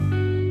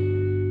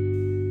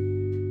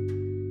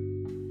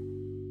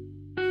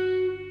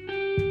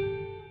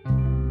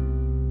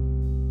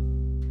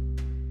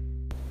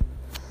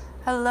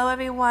Hello,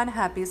 everyone.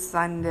 Happy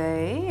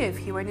Sunday.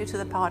 If you are new to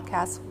the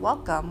podcast,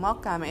 welcome.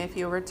 If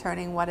you're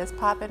returning, what is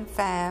poppin'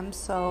 fam?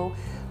 So,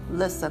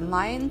 listen,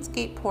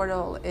 Lionsgate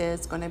Portal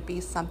is going to be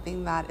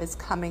something that is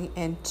coming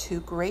into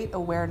great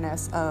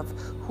awareness of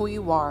who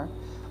you are,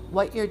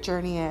 what your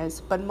journey is,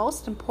 but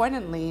most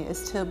importantly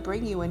is to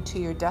bring you into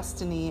your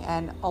destiny.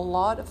 And a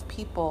lot of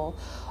people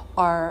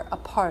are a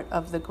part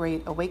of the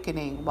Great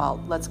Awakening.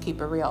 Well, let's keep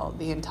it real.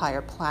 The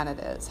entire planet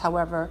is.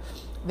 However,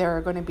 there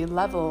are going to be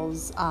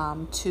levels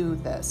to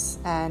this.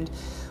 And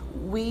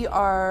we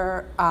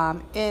are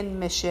in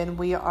mission.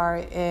 We are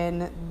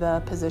in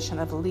the position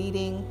of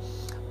leading,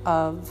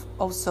 of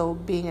also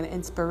being an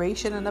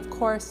inspiration, and of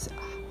course,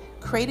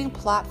 creating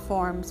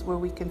platforms where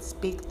we can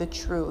speak the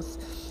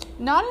truth.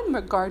 Not in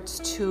regards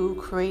to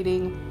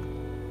creating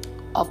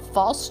a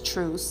false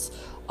truth,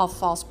 a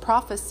false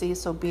prophecy,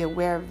 so be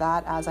aware of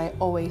that, as I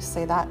always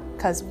say that,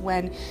 because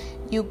when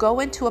you go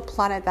into a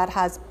planet that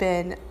has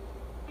been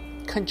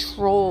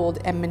controlled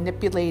and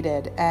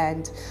manipulated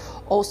and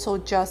also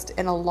just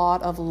in a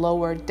lot of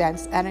lower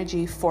dense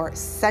energy for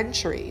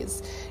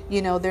centuries,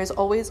 there's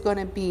always going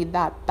to be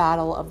that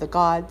battle of the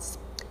gods,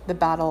 the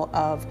battle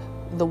of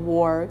the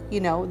war.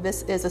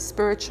 This is a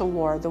spiritual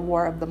war, the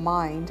war of the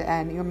mind,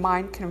 and your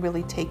mind can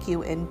really take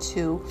you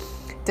into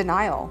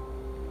denial.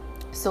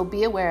 So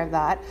be aware of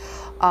that.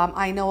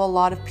 I know a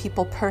lot of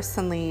people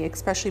personally,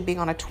 especially being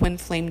on a twin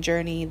flame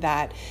journey,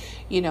 that,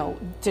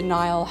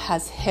 denial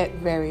has hit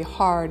very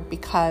hard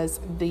because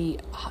the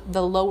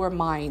lower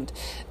mind,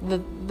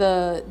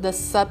 the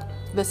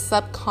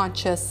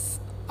subconscious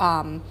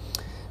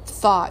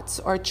thoughts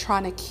are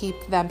trying to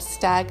keep them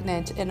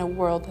stagnant in a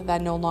world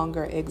that no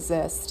longer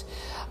exists.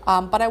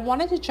 But I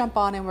wanted to jump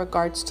on in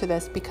regards to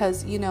this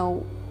because,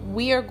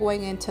 we are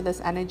going into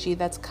this energy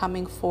that's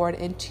coming forward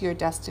into your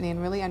destiny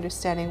and really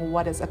understanding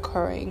what is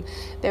occurring.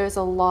 There's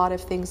a lot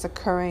of things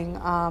occurring.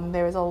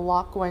 There is a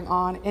lot going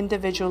on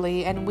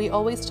individually. And we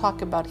always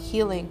talk about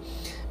healing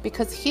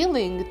because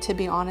healing, to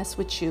be honest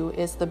with you,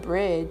 is the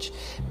bridge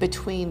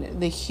between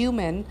the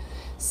human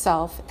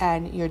self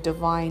and your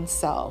divine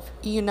self.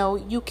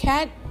 You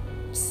can't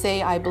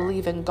say I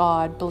believe in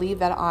God, believe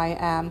that I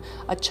am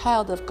a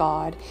child of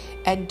God,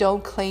 and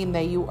don't claim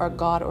that you are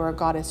God or a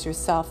goddess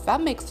yourself. That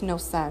makes no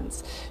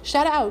sense.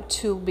 Shout out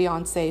to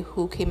Beyonce,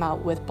 who came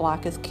out with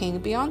Black is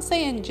King. Beyonce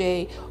and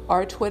Jay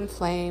are twin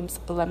flames.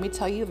 Let me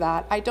tell you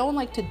that. I don't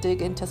like to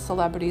dig into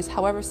celebrities.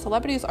 However,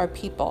 celebrities are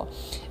people.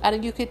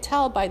 And you could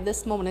tell by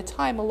this moment in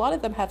time, a lot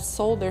of them have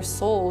sold their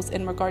souls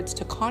in regards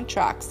to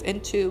contracts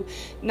into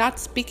not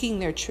speaking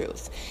their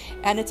truth.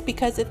 And it's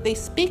because if they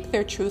speak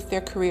their truth, their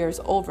career is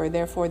over.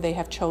 Therefore, they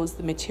have chose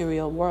the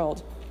material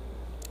world.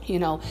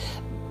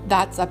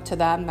 That's up to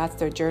them. That's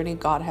their journey.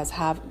 God has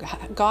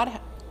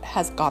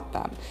got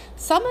them.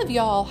 Some of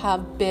y'all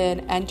have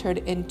been entered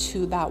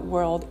into that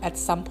world at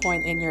some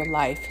point in your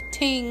life.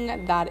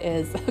 Ting, that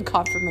is a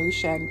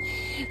confirmation.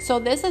 So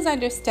this is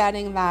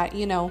understanding that,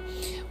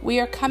 we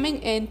are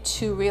coming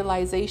into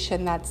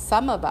realization that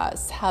some of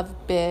us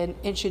have been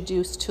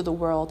introduced to the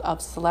world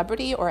of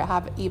celebrity or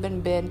have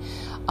even been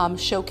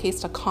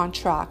showcased a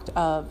contract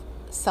of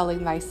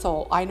selling thy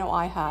soul. I know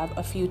I have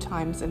a few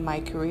times in my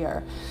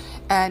career.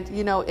 And,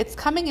 it's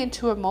coming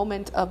into a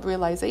moment of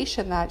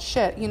realization that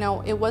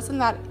it wasn't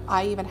that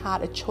I even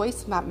had a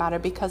choice in that matter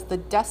because the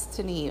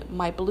destiny,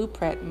 my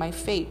blueprint, my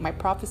fate, my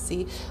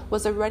prophecy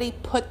was already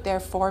put there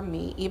for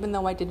me, even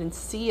though I didn't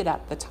see it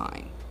at the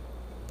time.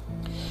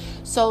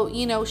 So,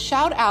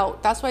 shout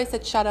out. That's why I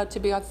said shout out to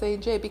Beyonce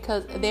and Jay,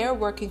 because they're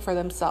working for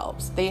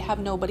themselves. They have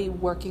nobody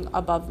working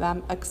above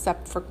them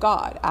except for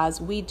God,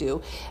 as we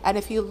do. And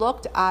if you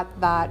looked at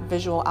that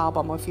visual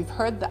album, or if you've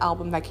heard the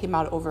album that came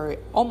out over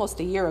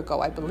almost a year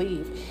ago, I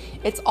believe,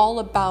 it's all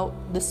about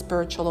the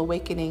spiritual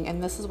awakening.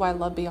 And this is why I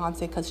love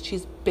Beyonce, because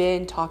she's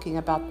been talking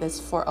about this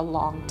for a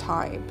long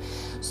time.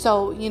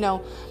 So,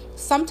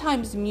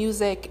 sometimes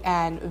music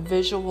and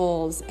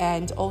visuals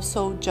and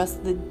also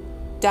just the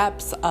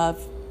depths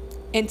of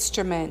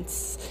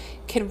instruments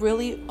can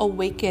really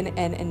awaken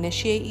and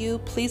initiate you.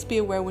 Please be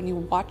aware when you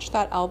watch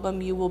that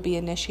album, you will be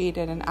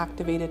initiated and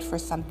activated for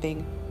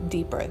something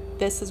deeper.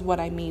 This is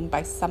what I mean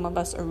by some of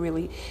us are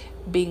really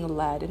being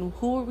led. And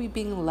who are we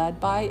being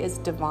led by is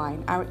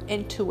divine, our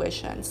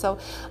intuition. So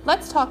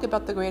let's talk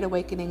about the Great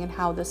Awakening and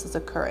how this is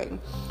occurring.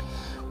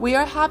 We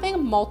are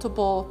having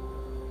multiple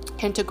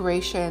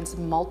integrations,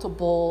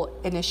 multiple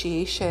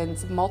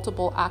initiations,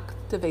 multiple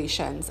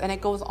activations, and it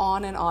goes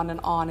on and on and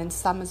on, and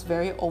some is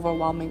very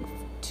overwhelming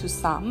to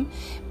some,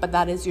 but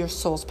that is your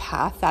soul's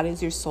path. That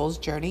is your soul's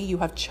journey. You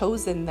have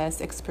chosen this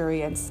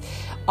experience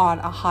on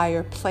a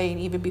higher plane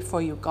even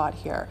before you got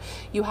here.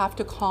 You have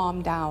to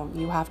calm down.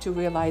 You have to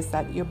realize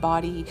that your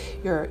body,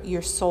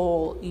 your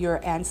soul,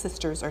 your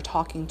ancestors are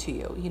talking to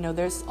you.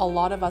 There's a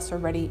lot of us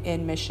already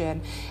in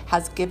mission,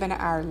 has given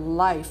our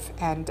life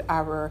and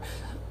our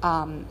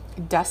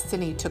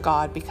destiny to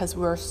God because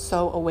we're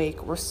so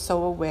awake, we're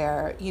so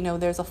aware.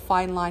 There's a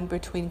fine line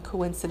between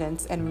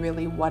coincidence and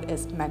really what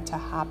is meant to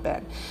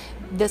happen.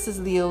 this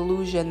is the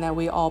illusion that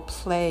we all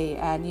play.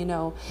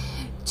 And,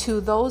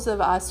 to those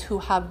of us who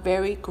have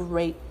very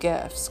great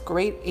gifts,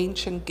 great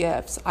ancient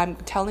gifts, I'm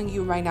telling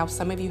you right now,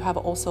 some of you have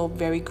also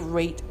very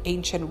great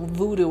ancient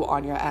voodoo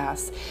on your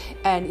ass.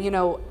 And,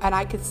 and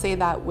I could say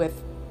that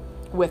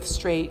with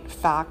straight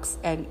facts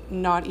and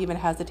not even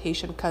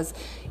hesitation, because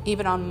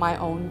even on my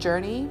own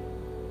journey,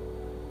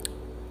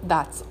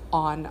 that's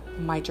on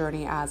my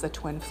journey as a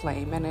twin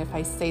flame. And if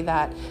I say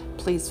that,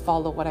 please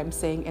follow what I'm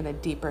saying in a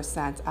deeper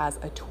sense as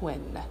a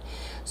twin.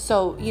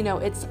 So,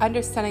 it's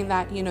understanding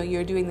that,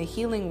 you're doing the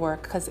healing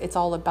work because it's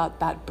all about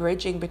that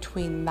bridging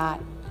between that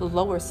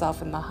lower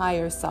self and the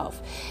higher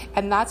self.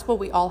 And that's what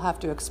we all have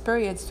to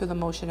experience through the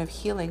motion of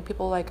healing.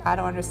 People are like, I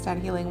don't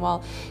understand healing.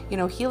 Well,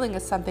 healing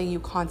is something you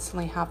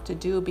constantly have to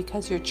do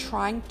because you're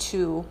trying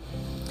to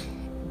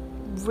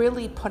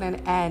really put an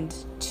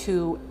end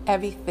to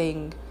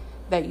everything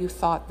that you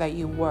thought that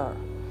you were.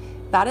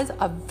 That is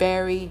a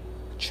very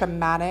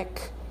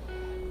traumatic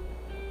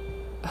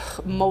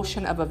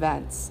motion of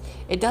events.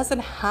 It doesn't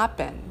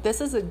happen. This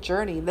is a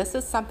journey. This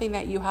is something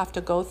that you have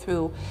to go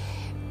through,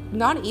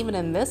 not even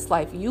in this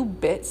life.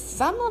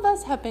 Some of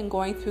us have been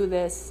going through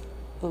this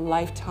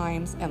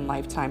lifetimes and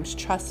lifetimes.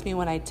 Trust me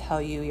when I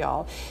tell you,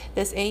 y'all,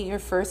 this ain't your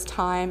first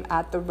time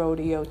at the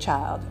rodeo,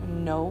 child.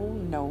 No.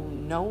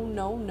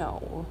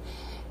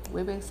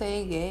 We've been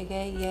saying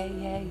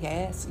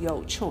yes.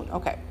 Yo, tune.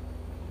 Okay.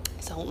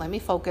 So let me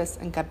focus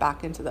and get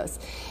back into this.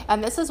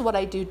 And this is what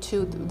I do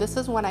too. This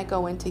is when I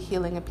go into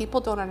healing and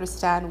people don't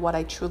understand what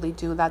I truly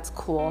do. That's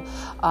cool.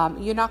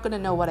 You're not going to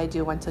know what I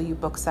do until you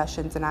book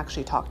sessions and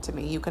actually talk to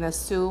me. You can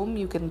assume,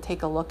 you can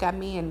take a look at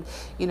me and,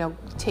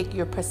 take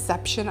your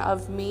perception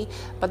of me.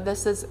 But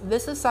this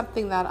is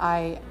something that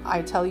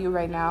I tell you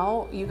right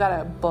now, you got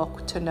to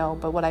book to know.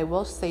 But what I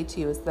will say to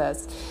you is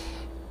this.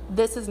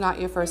 This is not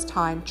your first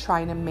time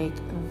trying to make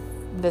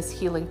this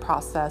healing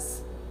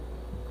process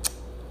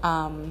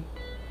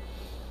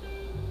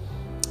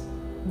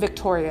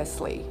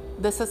victoriously.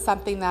 This is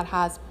something that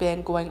has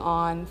been going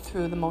on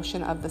through the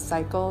motion of the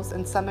cycles.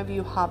 And some of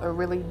you have a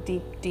really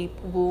deep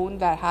wound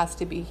that has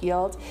to be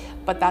healed.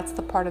 But that's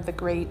the part of the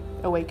Great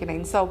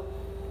Awakening. So,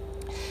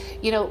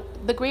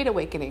 the Great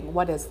Awakening,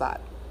 what is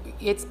that?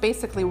 It's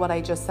basically what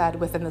I just said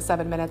within the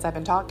 7 minutes I've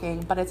been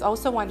talking, but it's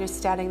also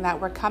understanding that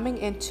we're coming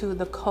into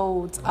the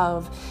codes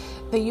of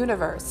the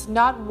universe,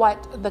 not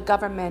what the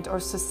government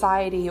or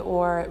society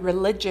or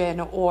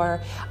religion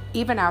or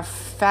even our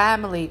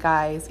family,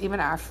 guys, even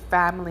our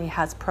family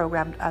has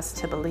programmed us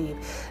to believe.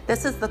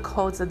 This is the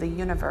codes of the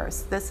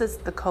universe. This is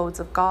the codes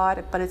of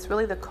God, but it's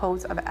really the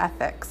codes of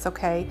ethics,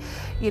 okay?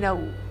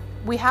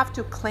 We have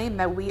to claim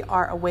that we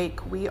are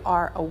awake. We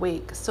are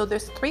awake. So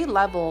there's 3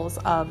 levels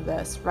of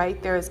this,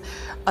 right? There's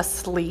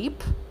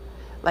asleep,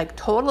 like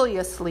totally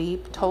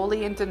asleep,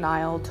 totally in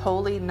denial,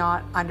 totally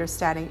not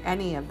understanding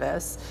any of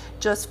this,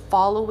 just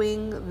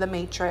following the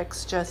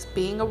matrix, just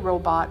being a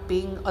robot,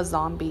 being a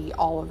zombie,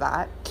 all of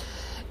that.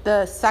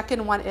 The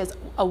second one is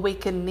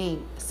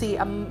awakening. See,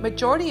 a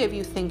majority of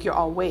you think you're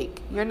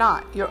awake. You're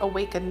not. You're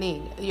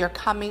awakening. You're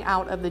coming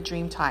out of the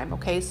dream time,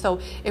 okay?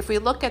 So if we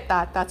look at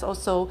that, that's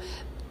also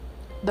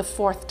the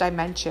 4th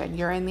dimension.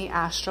 You're in the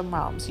astral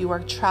realms. You are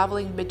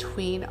traveling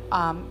between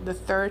the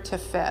 3rd to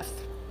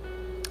 5th,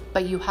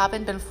 but you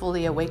haven't been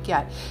fully awake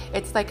yet.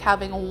 It's like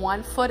having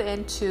 1 foot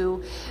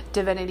into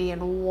divinity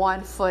and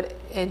 1 foot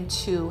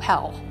into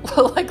hell,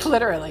 like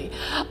literally.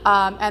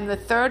 And the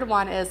 3rd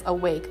one is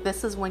awake.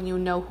 This is when you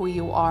know who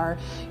you are.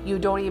 You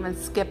don't even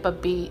skip a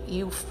beat.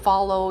 You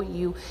follow.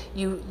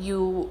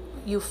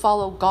 You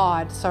follow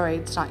God. Sorry,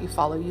 it's not you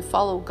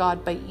follow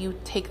God, but you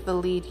take the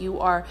lead. You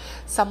are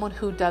someone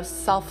who does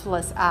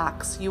selfless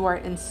acts. You are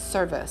in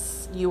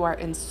service. You are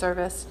in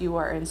service. You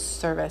are in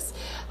service.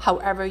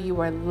 However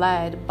you are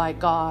led by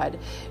God,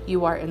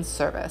 you are in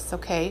service,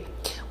 okay?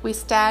 We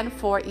stand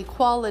for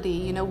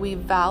equality. We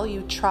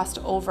value trust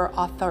over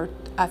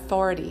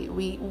authority.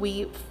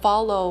 We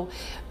follow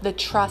the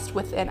trust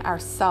within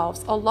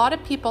ourselves. A lot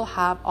of people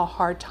have a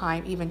hard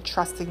time even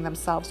trusting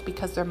themselves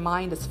because their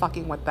mind is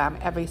fucking with them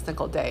every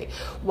single day.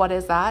 What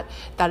is that?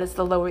 That is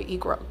the lower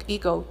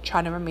ego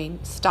trying to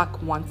remain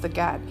stuck once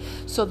again.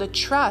 So the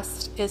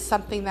trust is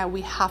something that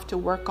we have to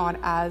work on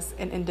as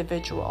an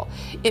individual.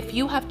 If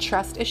you have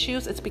trust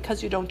issues, it's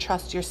because you don't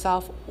trust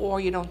yourself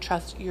or you don't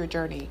trust your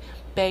journey.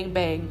 Bang,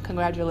 bang,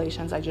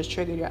 congratulations, I just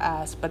triggered your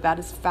ass. But that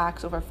is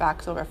facts over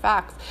facts over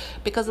facts,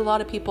 because a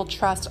lot of people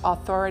trust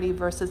authority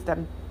versus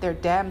their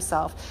damn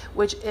self,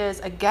 which is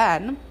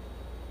again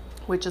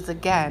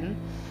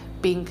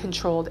being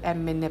controlled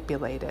and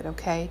manipulated,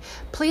 okay?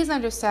 Please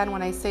understand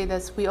when I say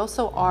this, we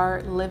also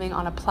are living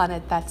on a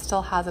planet that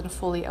still hasn't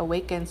fully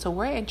awakened, so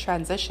we're in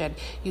transition.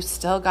 You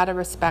still got to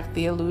respect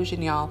the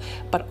illusion, y'all,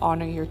 but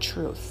honor your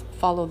truth.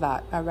 follow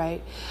that, all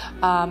right?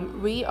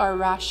 We are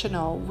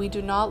rational. We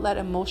do not let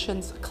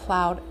emotions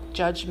cloud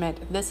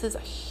judgment. This is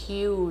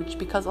huge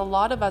because a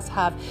lot of us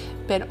have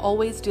been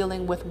always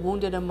dealing with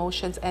wounded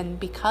emotions, and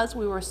because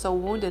we were so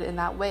wounded in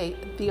that way,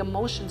 the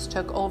emotions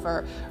took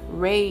over: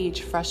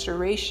 rage,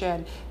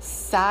 frustration,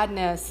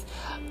 sadness,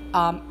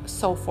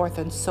 so forth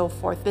and so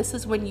forth. This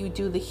is when you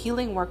do the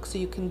healing work so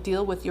you can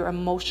deal with your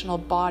emotional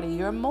body.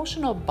 Your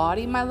emotional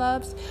body, my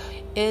loves,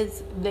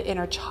 is the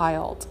inner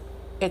child.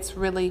 It's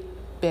really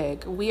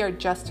big. We are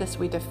justice.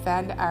 We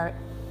defend our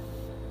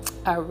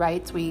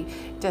rights. We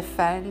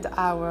defend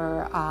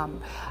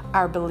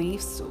our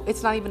beliefs.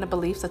 It's not even a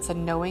belief, it's a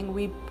knowing.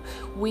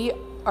 We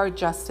are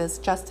justice.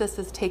 Justice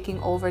is taking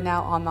over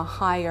now on the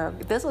higher.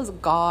 This is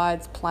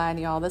God's plan,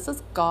 y'all. This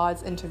is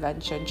God's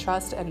intervention.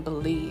 Trust and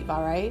believe,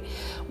 all right?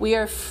 We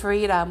are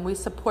freedom. We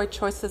support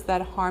choices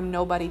that harm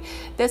nobody.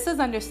 This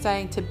is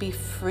understanding. To be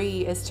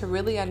free is to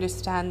really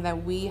understand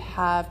that we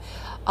have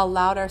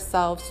allowed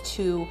ourselves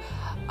to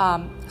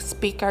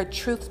speak our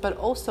truths, but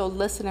also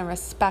listen and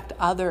respect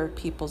other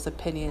people's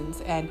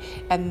opinions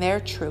and their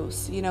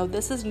truths. You know,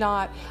 this is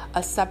not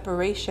a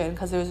separation,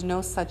 because there's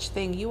no such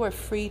thing. You are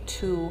free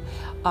to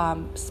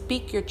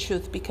speak your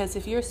truth, because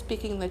if you're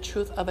speaking the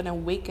truth of an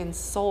awakened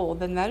soul,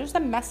 then that is a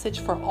message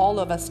for all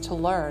of us to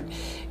learn.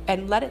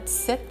 And let it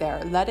sit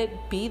there. Let it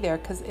be there,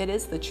 because it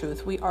is the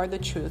truth. We are the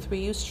truth. We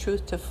use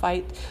truth to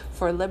fight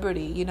for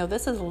liberty. You know,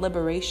 this is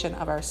liberation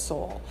of our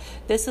soul.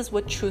 This is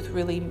what truth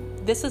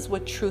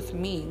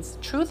means.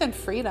 Truth and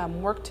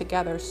freedom work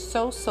together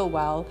so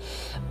well.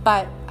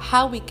 But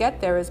how we get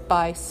there is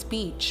by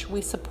speech.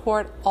 We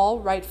support all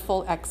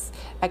rightful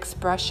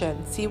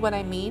expression. See what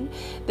I mean?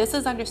 This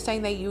is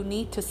understanding that you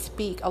need to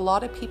speak. A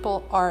lot of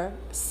people are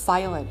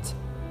silent,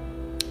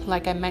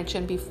 like I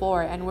mentioned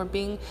before, and we're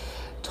being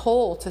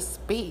told to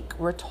speak.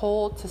 We're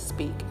told to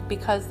speak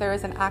because there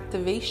is an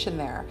activation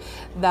there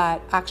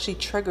that actually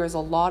triggers a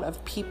lot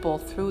of people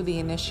through the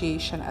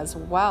initiation as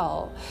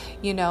well,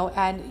 you know.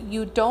 And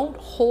you don't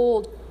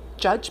hold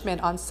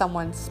judgment on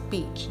someone's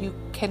speech. You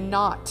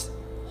cannot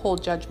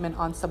hold judgment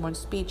on someone's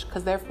speech,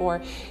 because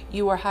therefore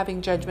you are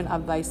having judgment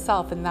of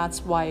thyself, and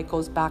that's why it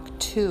goes back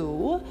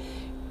to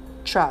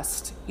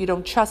trust. You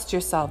don't trust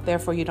yourself,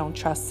 therefore you don't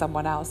trust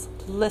someone else.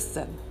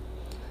 Listen,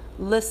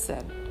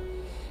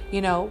 you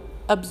know,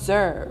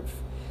 observe,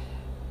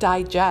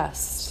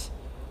 digest.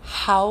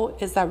 How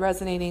is that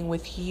resonating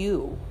with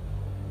you?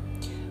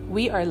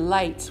 We are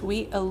light.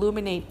 We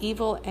illuminate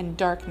evil and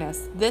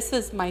darkness. This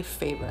is my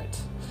favorite,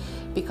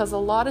 because a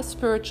lot of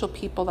spiritual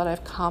people that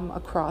I've come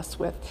across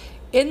with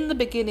in the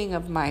beginning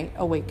of my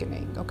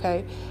awakening,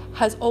 okay,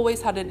 has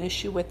always had an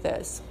issue with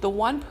this. The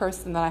one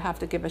person that I have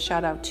to give a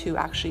shout out to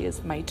actually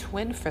is my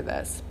twin for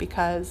this,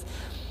 because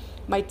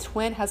my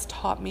twin has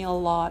taught me a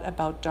lot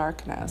about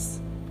darkness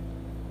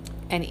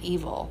and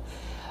evil.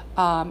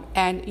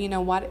 And you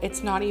know what?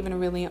 It's not even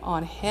really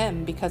on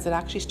him, because it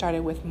actually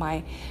started with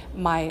my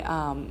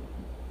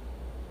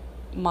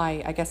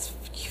I guess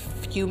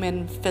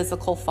human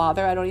physical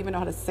father. I don't even know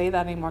how to say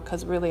that anymore,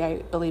 because really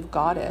I believe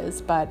God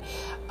is, but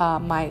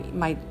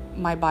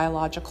my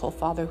biological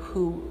father,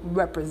 who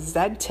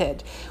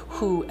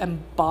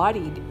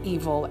embodied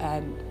evil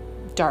and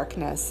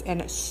darkness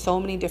in so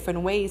many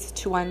different ways,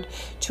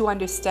 to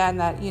understand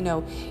that, you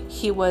know,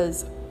 he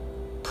was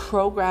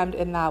programmed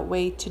in that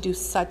way to do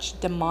such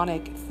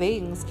demonic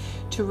things,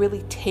 to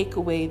really take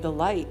away the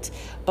light.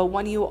 But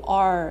when you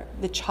are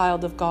the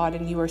child of God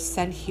and you are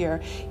sent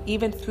here,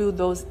 even through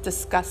those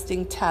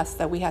disgusting tests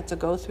that we had to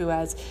go through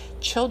as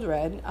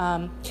children,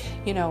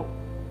 you know,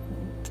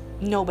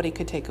 nobody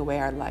could take away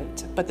our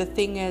light. But the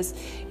thing is,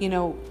 you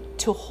know,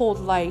 to hold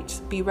light,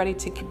 be ready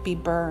to be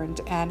burned.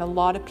 And a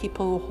lot of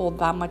people who hold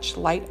that much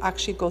light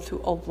actually go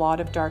through a lot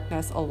of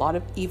darkness, a lot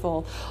of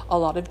evil, a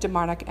lot of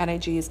demonic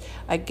energies.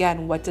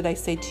 Again, what did I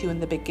say to you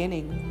in the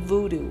beginning?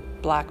 Voodoo,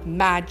 black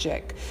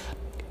magic,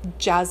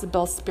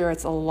 Jezebel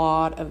spirits, a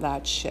lot of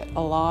that shit,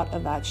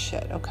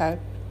 okay?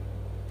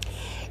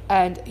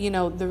 And, you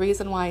know, the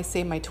reason why I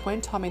say my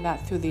twin taught me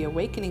that through the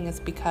awakening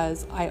is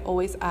because I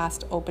always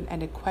asked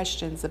open-ended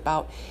questions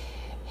about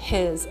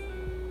his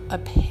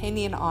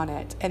opinion on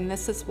it. And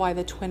this is why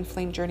the twin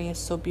flame journey is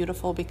so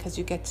beautiful, because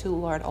you get to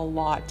learn a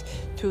lot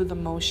through the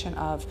motion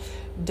of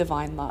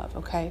divine love,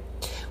 okay?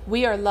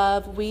 We are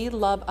love. We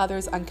love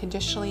others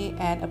unconditionally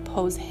and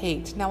oppose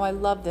hate. Now, I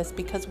love this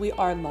because we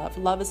are love.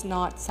 Love is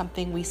not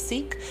something we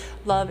seek.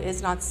 Love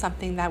is not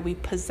something that we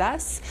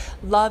possess.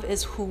 Love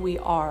is who we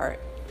are.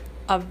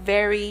 A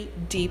very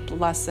deep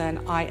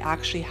lesson I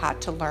actually had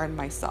to learn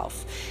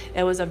myself.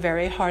 It was a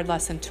very hard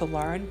lesson to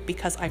learn,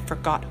 because I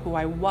forgot who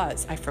I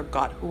was. I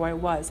forgot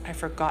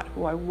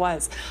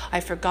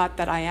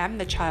that I am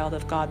the child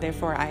of God,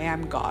 therefore I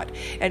am God.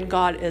 And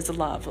God is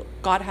love.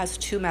 God has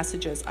two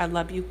messages. I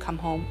love you, come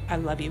home. I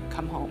love you,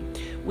 come home.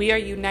 We are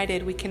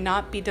united. We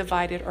cannot be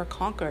divided or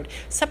conquered.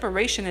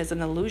 Separation is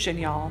an illusion,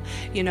 y'all.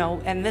 You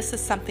know, and this is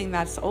something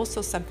that's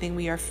also something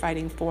we are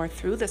fighting for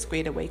through this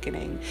great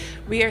awakening.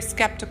 We are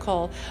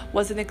skeptical.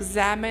 Was an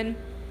examine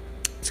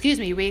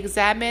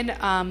re-examine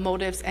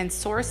motives and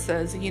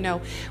sources.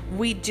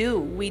 We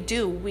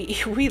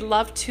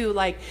love to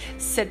like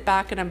sit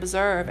back and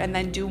observe and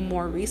then do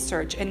more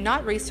research, and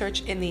not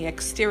research in the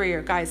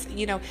exterior, guys.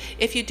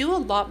 If you do a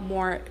lot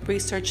more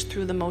research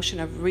through the motion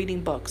of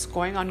reading books,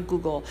 going on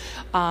Google,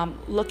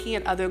 looking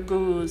at other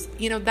gurus,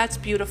 that's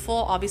beautiful.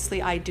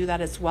 Obviously I do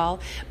that as well,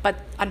 but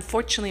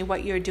unfortunately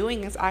what you're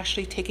doing is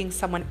actually taking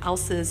someone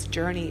else's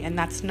journey, and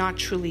that's not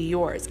truly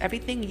yours.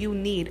 Everything you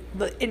need,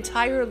 the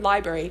entire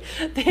library,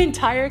 the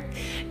entire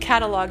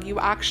catalog you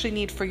actually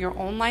need for your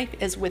own life,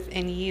 is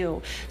within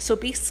you. So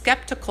be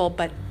skeptical,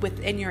 but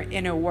within your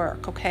inner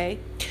work, okay?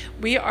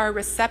 We are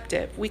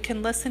receptive. We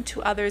can listen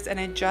to others and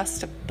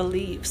adjust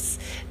beliefs.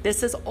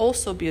 This is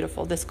also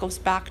beautiful. This goes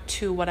back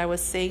to what I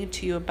was saying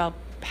to you about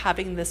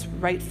having this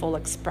rightful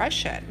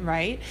expression,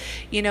 right?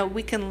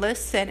 We can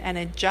listen and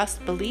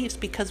adjust beliefs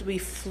because we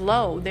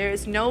flow. There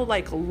is no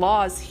like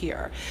laws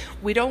here.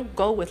 We don't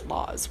go with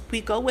laws.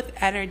 We go with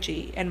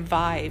energy and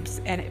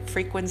vibes and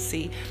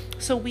frequency.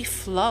 So we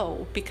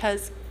flow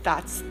because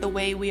that's the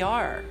way we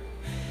are.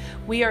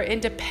 We are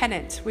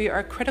independent. We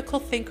are critical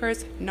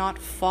thinkers, not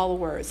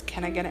followers.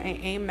 Can I get an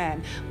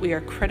amen? We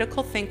are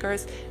critical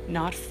thinkers,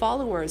 not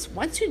followers.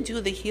 Once you do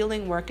the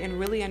healing work and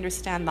really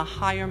understand the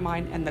higher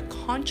mind and the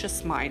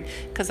conscious mind,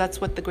 because that's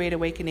what the Great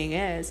Awakening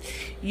is,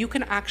 you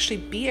can actually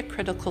be a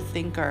critical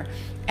thinker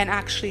and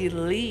actually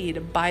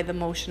lead by the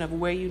motion of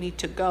where you need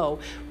to go.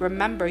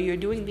 Remember, you're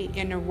doing the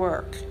inner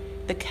work.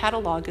 The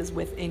catalog is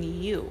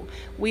within you.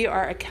 We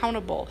are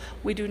accountable.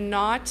 We do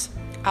not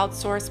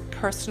outsource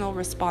personal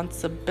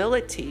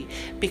responsibility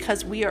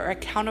because we are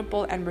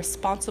accountable and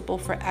responsible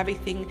for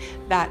everything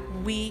that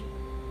we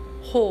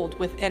hold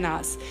within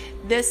us.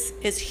 This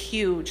is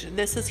huge.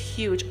 This is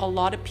huge. A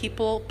lot of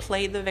people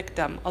play the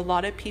victim. A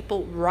lot of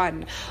people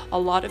run. A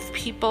lot of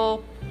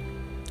people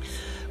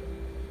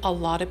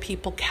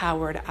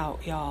cowered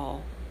out,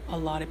 y'all. A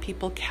lot of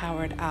people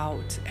cowered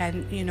out,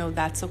 and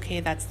that's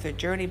okay. That's their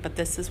journey. But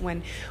this is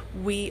when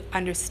we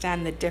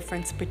understand the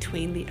difference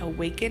between the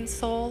awakened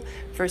soul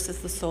versus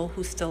the soul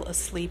who's still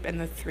asleep in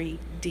the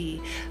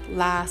 3D.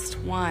 Last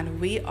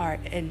one, we are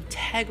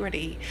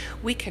integrity.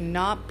 We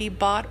cannot be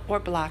bought or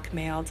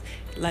blackmailed.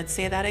 Let's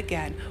say that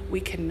again.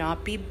 We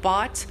cannot be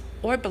bought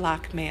or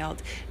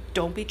blackmailed.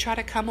 Don't be trying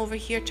to come over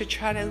here to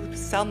try to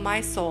sell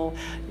my soul.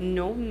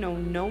 No,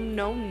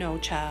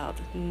 child.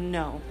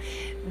 No.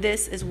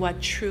 This is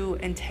what true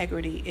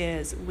integrity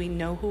is. We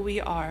know who we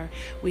are.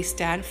 We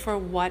stand for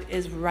what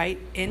is right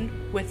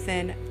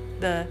within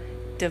the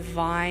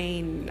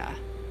divine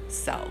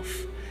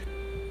self.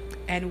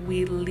 And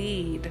we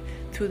lead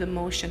through the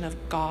motion of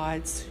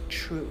God's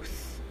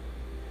truth.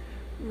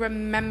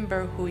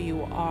 Remember who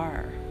you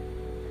are.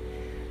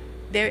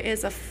 There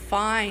is a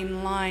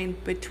fine line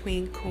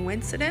between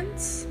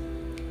coincidence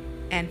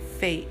and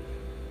fate.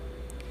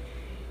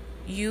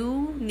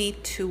 You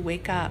need to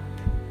wake up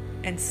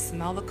and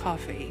smell the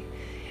coffee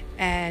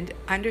and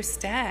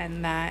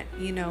understand that,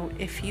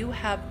 if you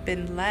have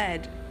been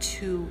led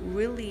to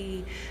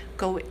really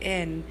go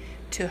in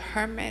to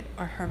hermit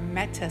or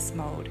hermetis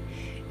mode,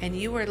 and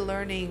you are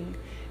learning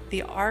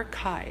the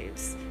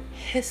archives,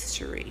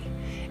 history,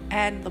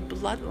 and the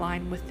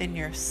bloodline within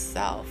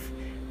yourself,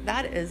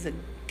 that is a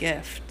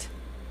gift.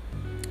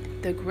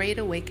 The Great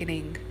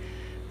Awakening,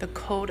 the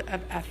Code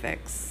of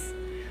Ethics.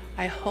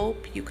 I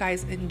hope you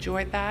guys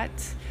enjoyed that.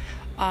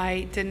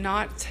 I did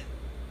not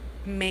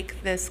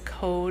make this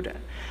code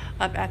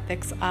of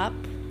ethics up.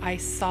 I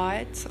saw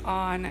it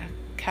on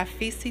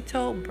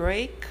Cafecito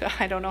Break.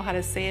 I don't know how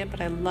to say it,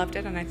 but I loved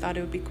it, and I thought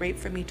it would be great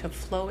for me to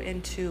flow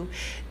into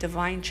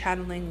divine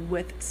channeling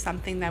with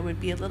something that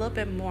would be a little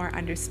bit more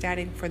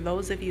understanding for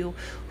those of you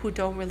who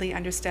don't really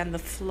understand the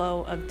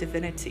flow of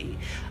divinity.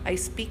 I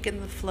speak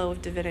in the flow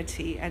of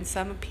divinity, and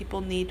some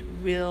people need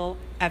real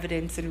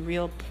evidence and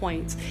real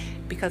points,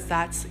 because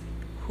that's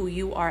who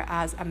you are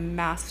as a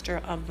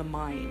master of the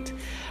mind.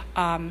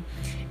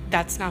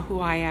 That's not who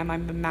I am.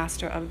 I'm the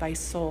master of thy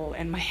soul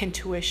and my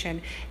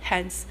intuition.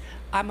 Hence,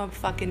 I'm a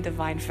fucking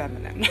divine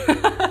feminine.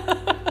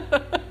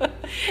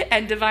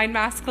 And divine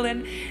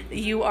masculine,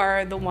 you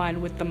are the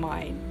one with the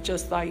mind.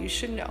 Just thought you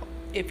should know.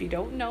 If you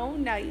don't know,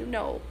 now you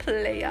know.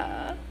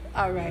 Playa.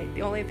 All right.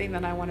 The only thing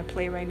that I want to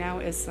play right now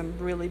is some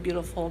really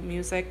beautiful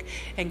music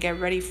and get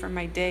ready for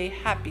my day.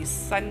 Happy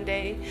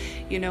Sunday.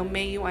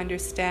 May you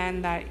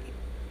understand that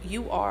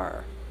you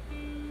are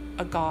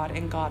a god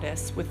and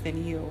goddess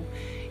within you.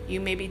 You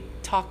may be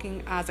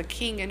talking as a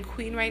king and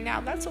queen right now.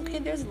 That's okay.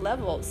 There's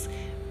levels.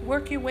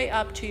 Work your way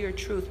up to your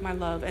truth, my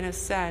love, and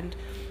ascend.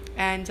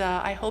 And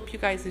I hope you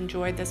guys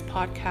enjoyed this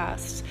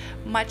podcast.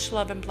 Much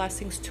love and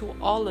blessings to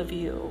all of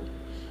you.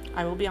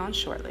 I will be on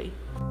shortly.